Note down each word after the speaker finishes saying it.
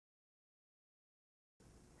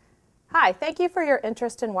Hi, thank you for your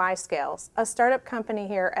interest in YScales, a startup company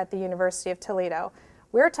here at the University of Toledo.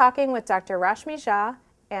 We're talking with Dr. Rashmi Jha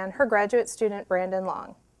and her graduate student Brandon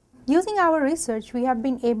Long. Using our research, we have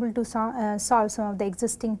been able to solve some of the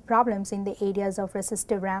existing problems in the areas of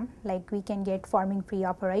resistive RAM. Like we can get forming-free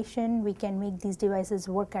operation, we can make these devices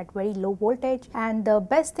work at very low voltage, and the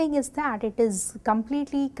best thing is that it is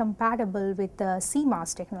completely compatible with the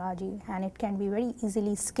CMOS technology, and it can be very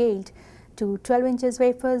easily scaled to 12 inches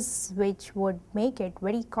wafers, which would make it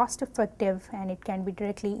very cost effective, and it can be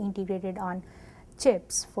directly integrated on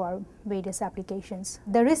chips for various applications.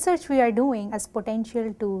 The research we are doing has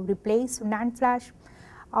potential to replace NAND flash,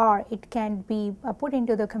 or it can be put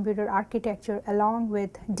into the computer architecture along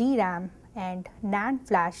with DRAM and NAND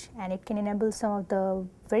flash, and it can enable some of the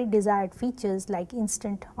very desired features like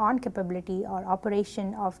instant on capability or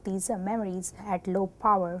operation of these memories at low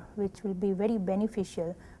power, which will be very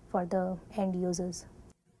beneficial for the end users.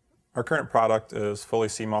 Our current product is fully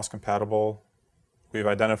CMOS compatible. We've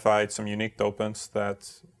identified some unique dopants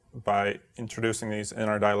that by introducing these in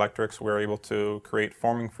our dielectrics, we're able to create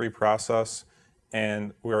forming-free process,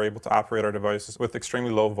 and we're able to operate our devices with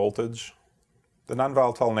extremely low voltage. The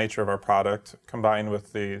non-volatile nature of our product, combined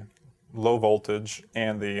with the low voltage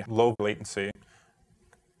and the low latency,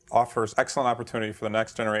 offers excellent opportunity for the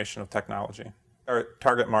next generation of technology. Our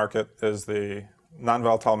target market is the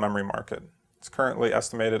non-volatile memory market. It's currently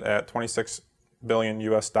estimated at $26 billion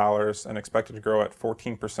US and expected to grow at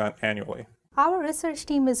 14% annually. Our research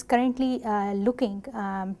team is currently looking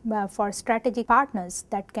for strategic partners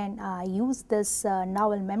that can use this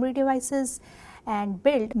novel memory devices and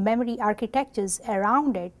build memory architectures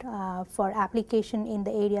around it for application in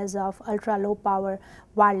the areas of ultra low power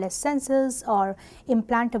wireless sensors or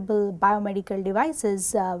implantable biomedical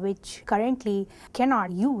devices, which currently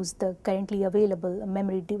cannot use the currently available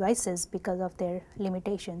memory devices because of their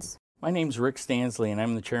limitations. My name is Rick Stansley, and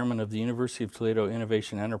I'm the chairman of the University of Toledo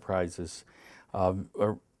Innovation Enterprises.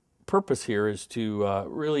 Our purpose here is to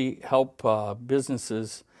really help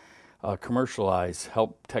businesses commercialize,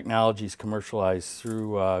 help technologies commercialize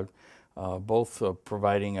through both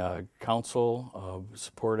providing counsel,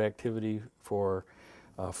 support activity for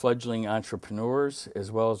fledgling entrepreneurs,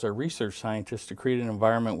 as well as our research scientists to create an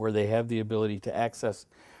environment where they have the ability to access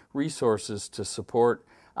resources to support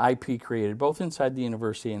IP created both inside the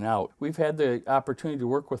university and out. We've had the opportunity to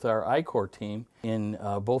work with our I-Core team in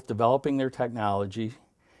both developing their technology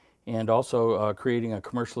and also creating a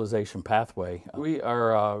commercialization pathway. We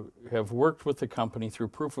have worked with the company through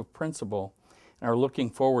proof of principle and are looking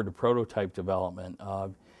forward to prototype development.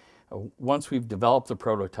 Once we've developed the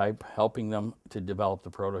prototype, helping them to develop the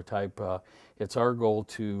prototype, it's our goal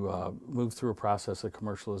to move through a process of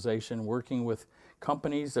commercialization, working with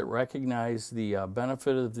companies that recognize the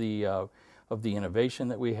benefit of the innovation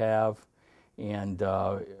that we have, and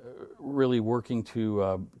really working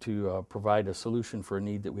to provide a solution for a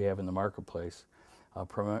need that we have in the marketplace,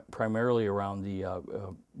 primarily around the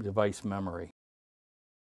device memory.